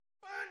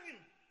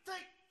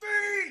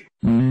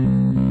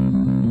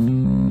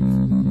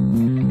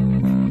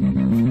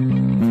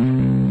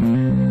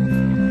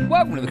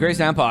to the Crazy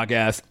Town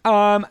Podcast.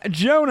 I'm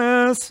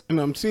Jonas. And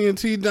I'm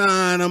TNT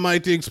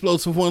Dynamite, the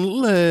explosive one.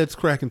 Let's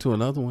crack into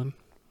another one.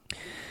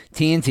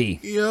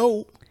 TNT.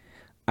 Yo.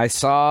 I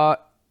saw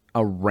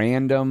a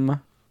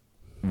random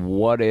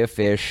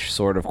what-if-ish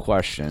sort of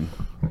question.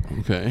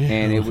 Okay.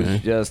 And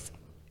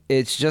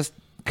it's just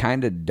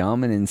kind of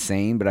dumb and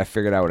insane, but I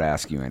figured I would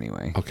ask you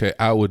anyway. Okay,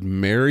 I would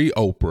marry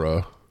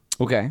Oprah.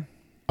 Okay.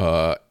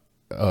 F.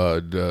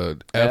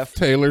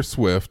 Taylor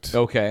Swift.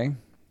 Okay.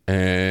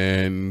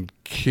 And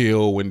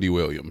kill Wendy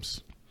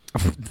Williams.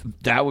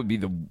 That would be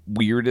the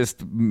weirdest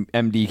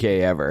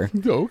MDK ever.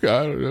 Okay,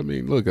 I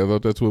mean, look, I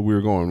thought that's what we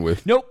were going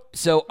with. Nope.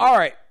 So, all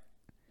right.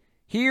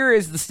 Here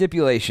is the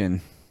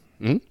stipulation.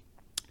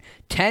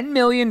 $10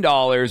 million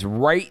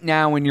right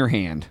now in your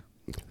hand.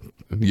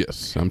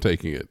 Yes, I'm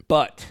taking it.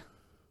 But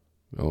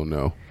Oh,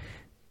 no.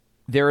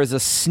 there is a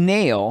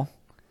snail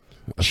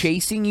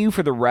chasing you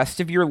for the rest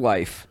of your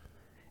life.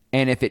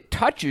 And if it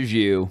touches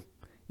you,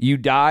 you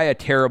die a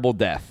terrible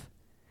death.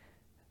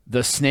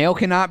 The snail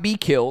cannot be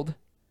killed.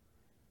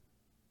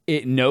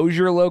 It knows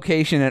your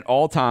location at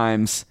all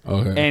times.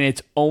 Okay. And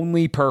its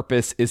only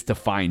purpose is to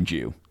find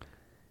you.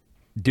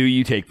 Do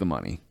you take the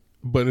money?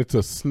 But it's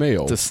a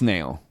snail. It's a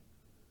snail.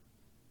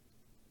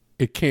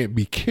 It can't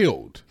be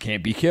killed.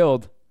 Can't be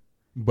killed.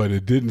 But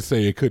it didn't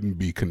say it couldn't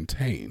be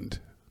contained.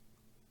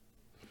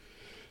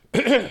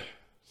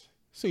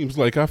 Seems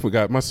like I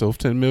forgot myself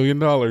 $10 million.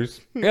 A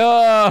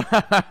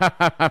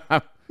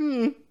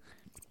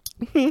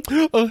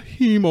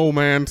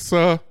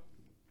hemomancer.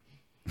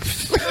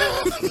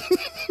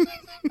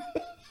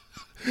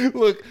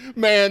 Look,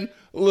 man,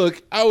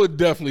 I would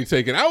definitely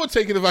take it. I would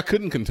take it if I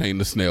couldn't contain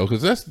the snail,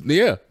 because that's,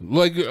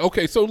 like,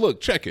 okay, so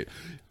look, check it.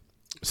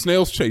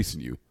 Snail's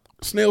chasing you.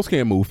 Snails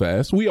can't move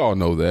fast. We all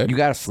know that. You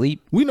gotta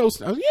sleep. We know,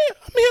 okay, we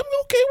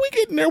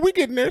getting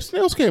there.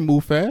 Snails can't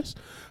move fast.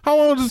 How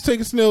long does it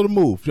take a snail to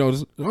move?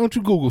 Jonas, why don't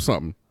you Google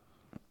something?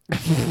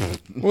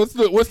 What's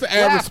the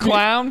average speed?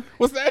 Clown.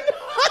 What's that?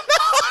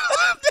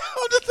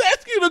 I'm just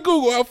asking you to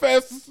Google how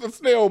fast a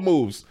snail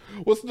moves.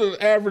 What's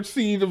the average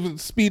speed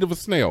of a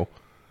snail?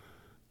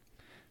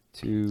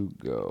 To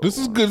go. This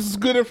is good. This is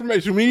good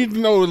information. We need to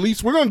know at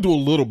least. We're going to do a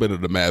little bit of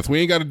the math. We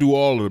ain't got to do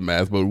all of the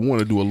math, but we want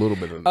to do a little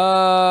bit of the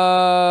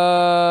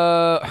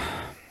math.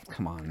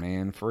 Come on,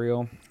 man, for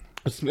real.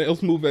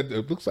 Snails move at.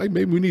 It looks like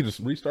maybe we need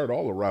to restart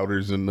all the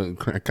routers in the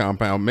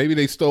compound. Maybe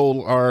they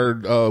stole our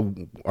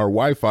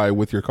Wi-Fi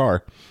with your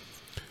car.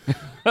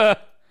 All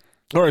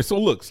right, so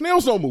look,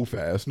 snails don't move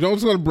fast. Jones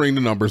is going to bring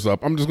the numbers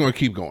up. I'm just going to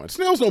keep going.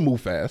 Snails don't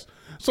move fast.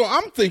 So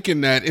I'm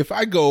thinking that if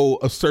I go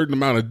a certain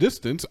amount of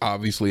distance,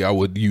 obviously I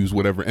would use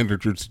whatever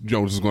integers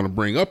Jones is going to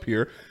bring up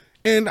here,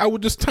 and I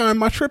would just time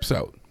my trips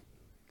out.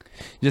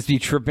 Just be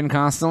tripping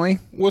constantly?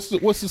 What's the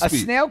speed? A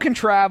snail can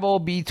travel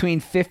between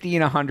 50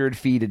 and 100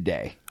 feet a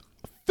day.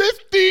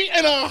 50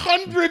 and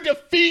 100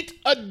 feet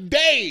a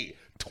day.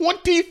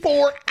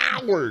 24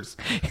 hours.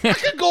 I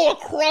could go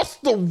across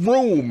the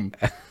room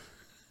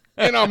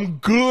and I'm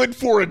good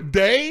for a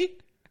day.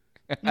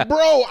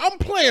 Bro, I'm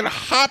playing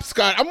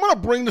hopscotch. I'm gonna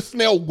bring the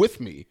snail with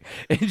me.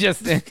 I'm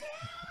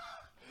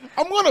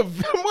gonna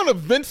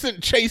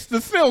Vincent Chase.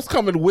 The snail's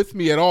coming with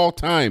me at all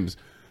times.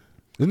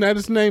 Isn't that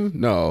his name?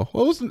 No.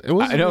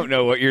 I don't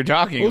know what you're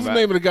talking about. What's the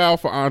name of the guy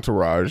for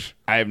Entourage?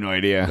 I have no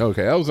idea.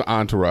 Okay, that was an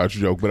Entourage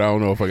joke, but I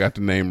don't know if I got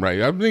the name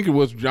right. I think it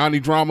was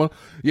Johnny Drama.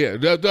 Yeah,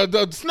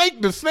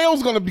 the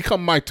snail's gonna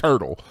become my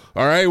turtle.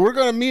 All right,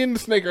 me and the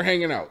snake are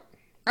hanging out.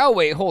 Oh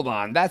wait, hold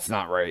on. That's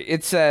not right.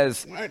 It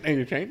says. What? And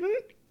you're changing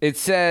it? It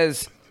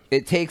says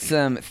it takes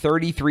them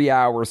 33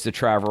 hours to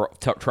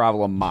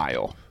travel a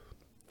mile.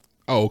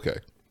 Oh, okay.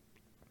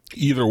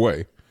 Either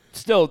way.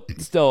 Still.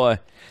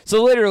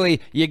 So literally,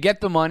 you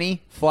get the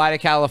money, fly to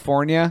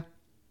California,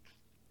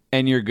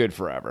 and you're good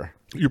forever.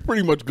 You're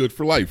pretty much good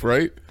for life,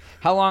 right?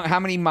 How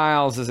many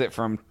miles is it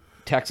from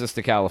Texas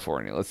to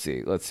California? Let's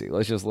see. Let's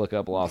just look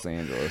up Los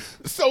Angeles.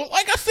 So,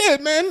 like I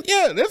said, man,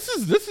 yeah, this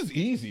is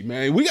easy,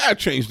 man. We gotta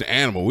change the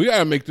animal. We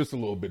gotta make this a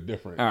little bit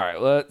different. All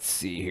right, let's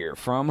see here.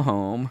 From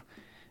home.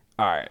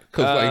 All right,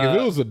 because if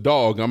it was a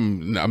dog,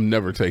 I'm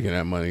never taking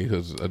that money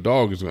because a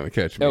dog is gonna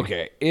catch me.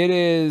 Okay, it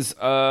is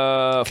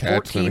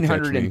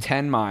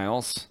 1,410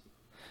 miles.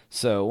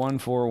 So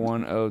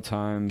 1,410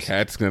 times.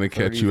 Cat's gonna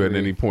catch you at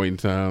any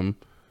point in time.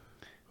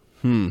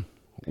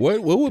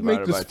 What would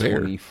make this fair?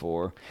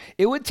 24.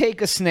 It would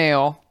take a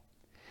snail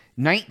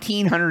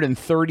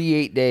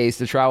 1,938 days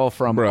to travel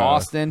from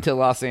Austin to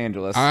Los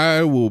Angeles.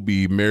 I will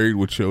be married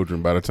with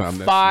children by the time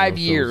that 5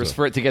 years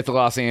for it to get to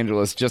Los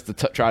Angeles just to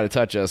try to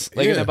touch us.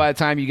 Like, and then by the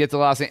time you get to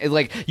Los Angeles,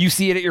 like you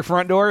see it at your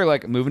front door, you're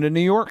like, moving to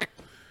New York.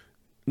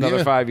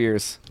 Another 5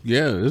 years.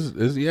 Yeah,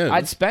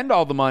 I'd spend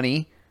all the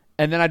money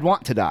and then I'd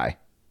want to die.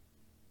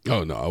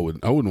 Oh no, I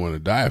wouldn't want to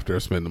die after I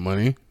spend the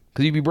money.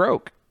 Because you'd be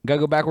broke. Gotta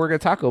go back work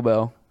at Taco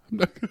Bell.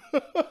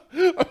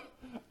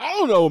 I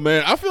don't know,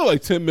 man. I feel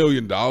like $10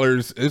 million.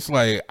 It's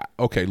like,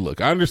 okay,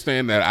 look, I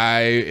understand that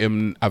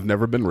I've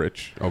never been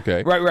rich.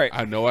 Okay. Right.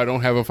 I know I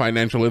don't have a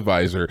financial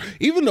advisor,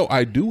 even though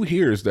I do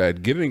hear is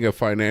that getting a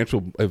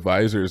financial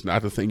advisor is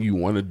not the thing you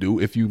want to do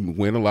if you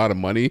win a lot of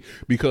money,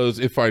 because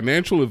if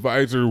financial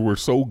advisors were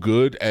so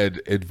good at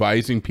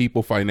advising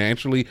people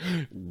financially,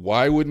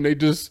 why wouldn't they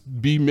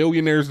just be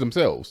millionaires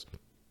themselves?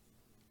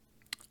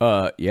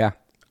 Yeah.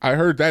 I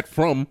heard that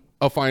from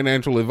a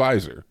financial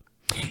advisor.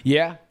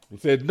 Yeah. He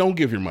said, don't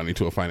give your money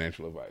to a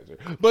financial advisor.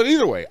 But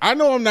either way, I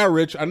know I'm not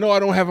rich. I know I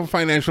don't have a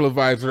financial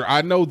advisor.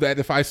 I know that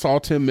if I saw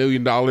 $10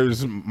 million,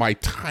 my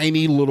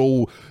tiny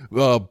little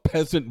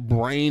peasant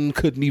brain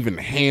couldn't even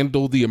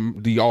handle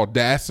the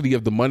audacity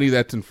of the money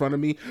that's in front of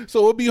me.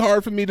 So it'd be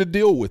hard for me to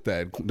deal with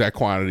that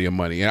quantity of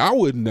money. And I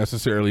wouldn't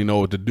necessarily know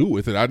what to do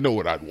with it. I'd know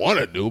what I'd want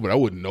to do, but I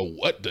wouldn't know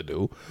what to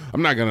do.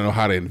 I'm not going to know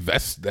how to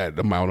invest that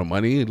amount of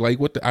money. Like,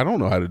 I don't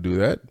know how to do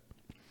that.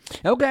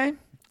 Okay.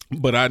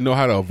 But I know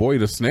how to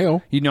avoid a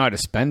snail. You know how to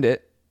spend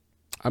it.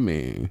 I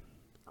mean,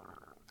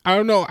 I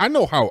don't know. I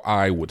know how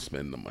I would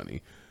spend the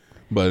money.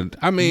 But,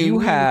 I mean,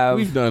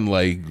 we've done,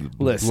 like,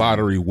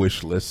 lottery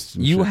wish lists.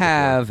 And you shit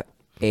have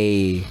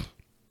a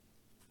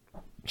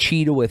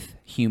cheetah with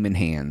human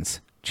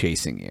hands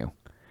chasing you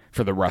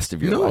for the rest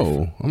of your life.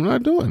 No, I'm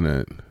not doing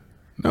that.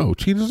 No,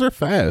 cheetahs are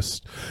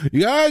fast.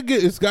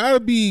 It's gotta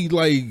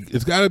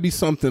be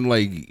something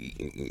like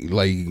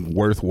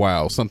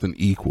worthwhile, something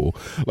equal.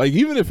 Like,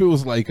 even if it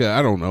was like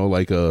I don't know,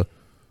 like a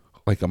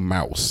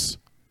mouse.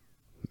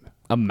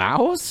 A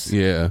mouse?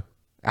 Yeah.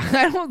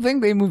 I don't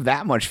think they move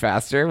that much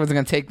faster. Was it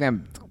going to take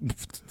them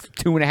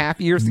 2.5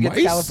 years to get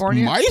to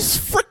California? Mice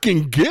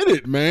freaking get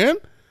it, man.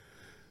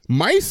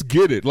 Mice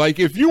get it. Like,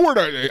 if you were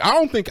to, I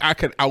don't think I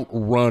could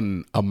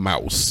outrun a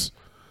mouse.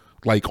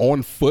 Like,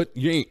 on foot,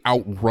 you ain't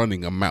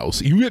outrunning a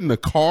mouse. You get in the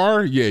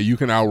car, yeah, you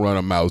can outrun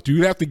a mouse.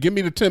 You'd have to give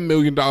me the $10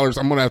 million. I'm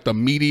going to have to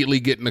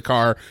immediately get in the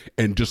car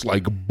and just,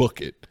 like,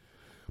 book it.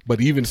 But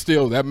even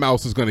still, that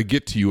mouse is going to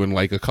get to you in,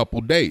 like, a couple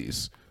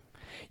days.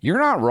 You're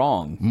not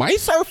wrong.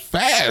 Mice are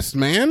fast,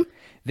 man.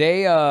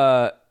 They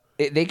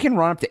can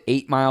run up to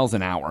 8 miles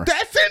an hour.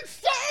 That's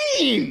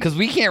insane! Because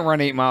we can't run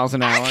 8 miles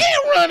an hour. I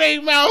can't run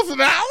 8 miles an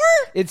hour!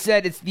 It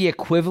said it's the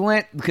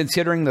equivalent,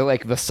 considering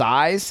the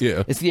size.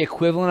 Yeah. It's the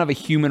equivalent of a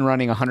human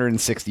running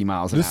 160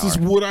 miles an hour. This is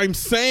what I'm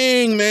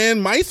saying,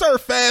 man. Mice are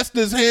fast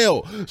as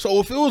hell.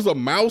 So if it was a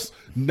mouse,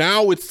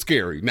 now it's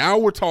scary. Now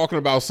we're talking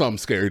about something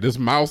scary. This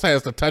mouse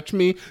has to touch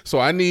me, so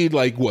I need,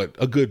 like, what,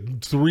 a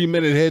good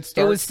 3-minute head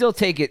start? It would still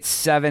take it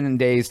 7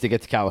 days to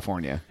get to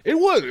California. It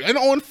would, and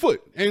on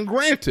foot. And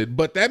granted,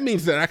 but that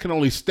means that I can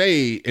only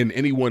stay in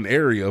any one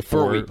area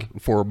for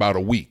about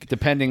a week.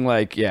 Depending,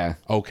 yeah.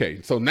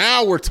 Okay, so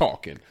now we're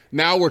talking.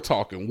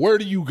 Where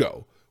do you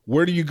go?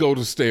 Where do you go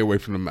to stay away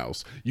from the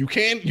mouse? You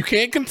can't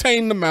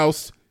contain the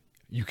mouse.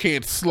 You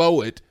can't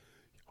slow it.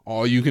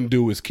 All you can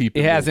do is keep it.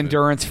 It has moving.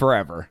 endurance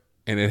forever.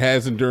 And it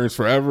has endurance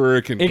forever.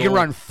 It can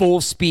run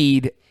full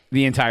speed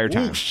the entire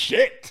time. Oh,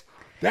 shit.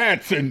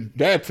 That's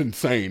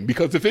insane.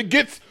 Because if it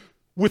gets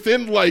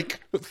within, like,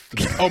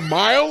 a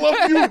mile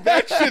of you,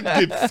 that shit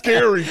gets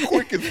scary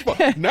quick as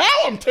fuck. Now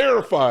I'm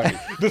terrified.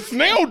 The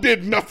snail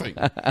did nothing.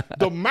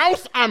 The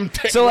mouse, I'm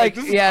terrified.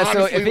 So,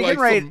 so if it can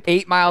run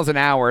 8 miles an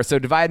hour, so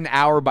divide an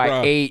hour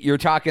by 8, you're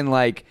talking,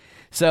 like,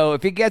 so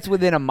if it gets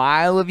within a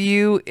mile of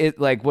you, it,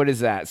 like, what is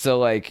that? So,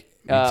 like,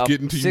 it's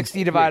getting to 60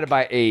 you divided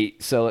quick. by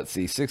 8. So let's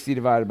see, 60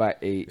 divided by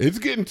 8. It's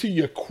getting to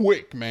you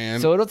quick,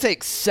 man. So it'll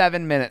take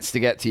 7 minutes to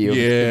get to you if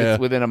it's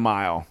within a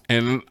mile.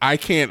 And I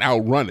can't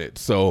outrun it.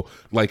 So,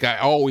 like, you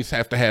always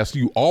have to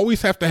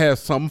have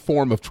some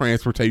form of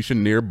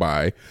transportation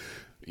nearby.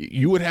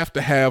 You would have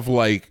to have,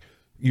 like,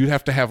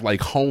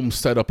 homes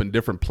set up in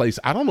different places.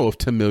 I don't know if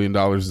 $10 million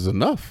is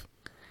enough.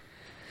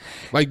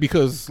 Like,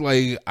 because,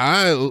 like,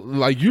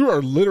 you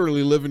are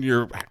literally living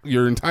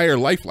your entire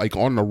life, like,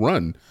 on the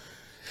run.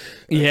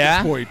 Yeah.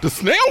 At this point, the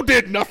snail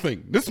did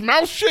nothing. This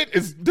mouse shit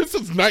is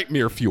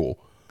nightmare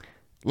fuel.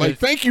 Like,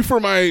 thank you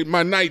for my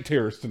night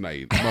terrors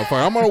tonight,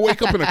 motherfucker. I'm gonna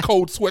wake up in a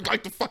cold sweat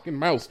like the fucking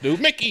mouse, dude.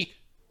 Mickey.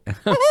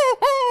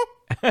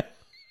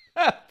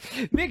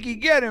 Mickey,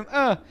 get him.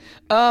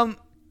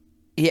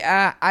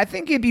 Yeah, I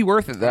think it'd be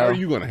worth it, though. How are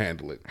you gonna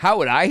handle it? How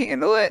would I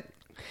handle it?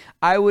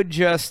 I would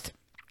just,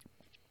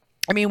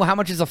 how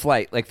much is a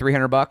flight? Like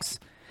 $300?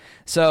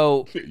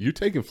 So You're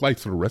taking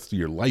flights for the rest of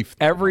your life.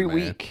 Every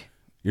week.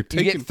 You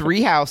get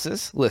 3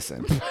 houses.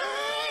 Listen.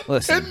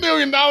 $10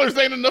 million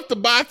ain't enough to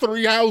buy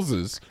 3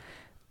 houses.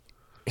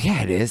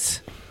 Yeah, it is.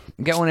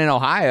 Get one in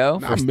Ohio.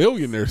 Not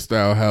millionaire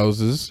style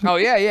houses. Oh,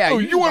 yeah. Oh,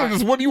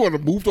 what do you want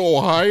to move to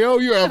Ohio?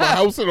 You have a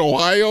house in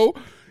Ohio?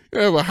 You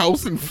have a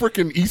house in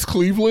freaking East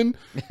Cleveland?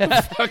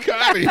 Fuck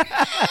out of here.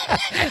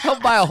 I'll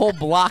buy a whole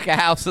block of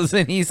houses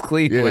in East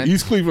Cleveland. Yeah,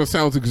 East Cleveland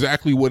sounds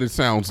exactly what it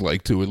sounds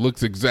like, too. It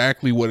looks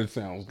exactly what it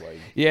sounds like.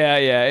 Yeah,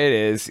 it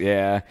is.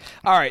 Yeah.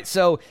 All right,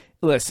 so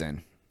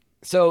listen.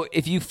 So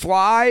if you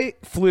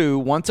flew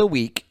once a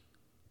week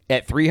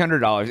at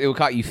 $300, it would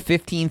cost you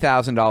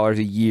 $15,000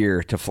 a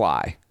year to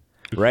fly,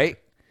 right?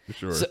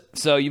 Sure.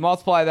 So you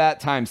multiply that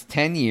times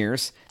 10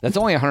 years. That's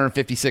only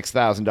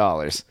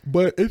 $156,000.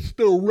 But it's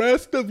the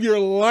rest of your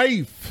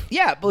life.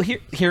 Yeah, but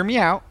hear me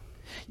out.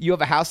 You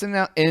have a house on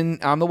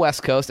the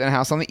West Coast and a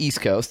house on the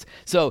East Coast.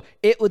 So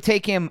it would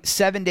take him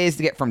 7 days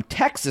to get from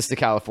Texas to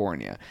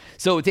California.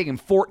 So it would take him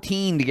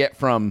 14 to get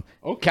from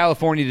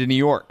California to New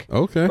York.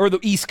 Okay. Or the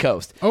East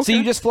Coast. Okay. So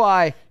you just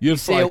fly. You'd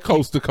fly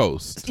coast to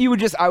coast.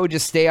 I would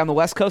just stay on the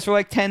West Coast for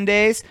like 10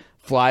 days,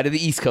 fly to the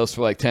East Coast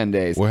for like 10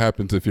 days. What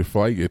happens if your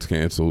flight gets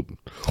canceled?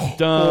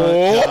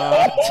 Oh,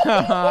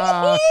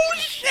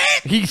 shit.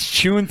 He's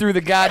chewing through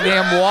the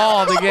goddamn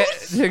wall to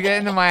get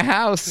into my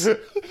house.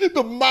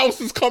 The mouse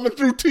is coming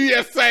through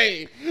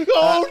TSA.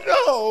 Oh,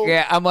 no.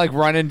 Yeah, I'm like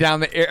running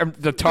down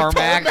the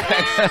tarmac.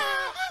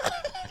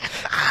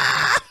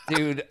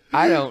 Dude,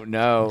 I don't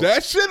know.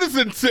 That shit is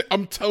insane.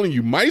 I'm telling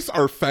you, mice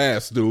are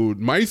fast, dude.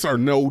 Mice are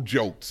no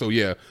joke. So,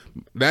 yeah,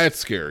 that's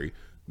scary.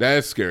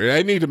 That's scary.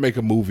 I need to make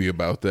a movie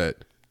about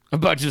that.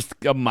 About just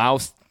a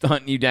mouse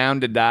hunting you down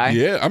to die?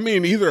 Yeah, I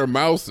mean, either a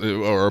mouse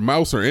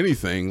or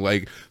anything.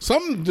 Like,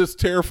 something just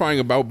terrifying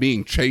about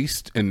being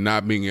chased and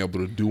not being able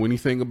to do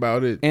anything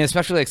about it. And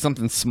especially like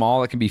something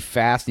small that can be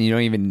fast and you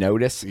don't even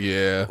notice.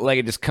 Yeah. Like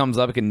it just comes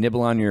up, it can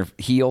nibble on your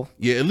heel.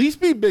 Yeah, at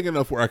least be big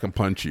enough where I can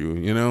punch you,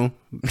 you know?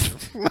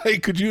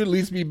 Like, could you at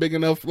least be big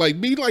enough?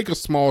 Like, be like a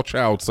small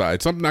child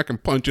size. Something I can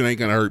punch and ain't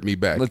gonna hurt me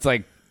back. It's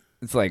like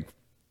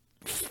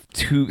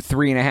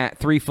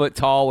 3 foot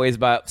tall, weighs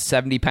about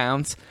 70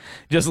 pounds.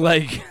 Just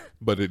like...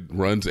 But it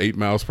runs 8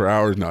 miles per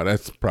hour? No,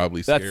 that's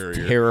probably That's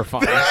scarier.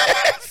 terrifying.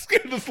 Scare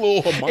this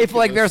little homunculus. If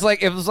like if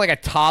it was like a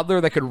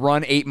toddler that could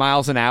run 8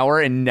 miles an hour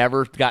and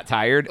never got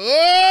tired.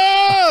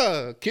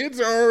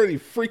 Kids are already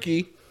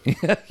freaky.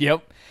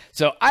 Yep.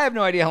 So I have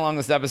no idea how long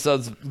this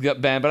episode's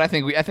been, but I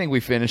think we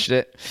finished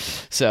it.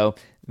 So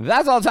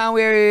that's all the time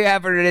we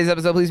have for today's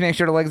episode. Please make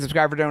sure to like and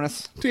subscribe for doing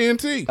us.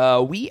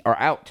 TNT. We are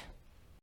out.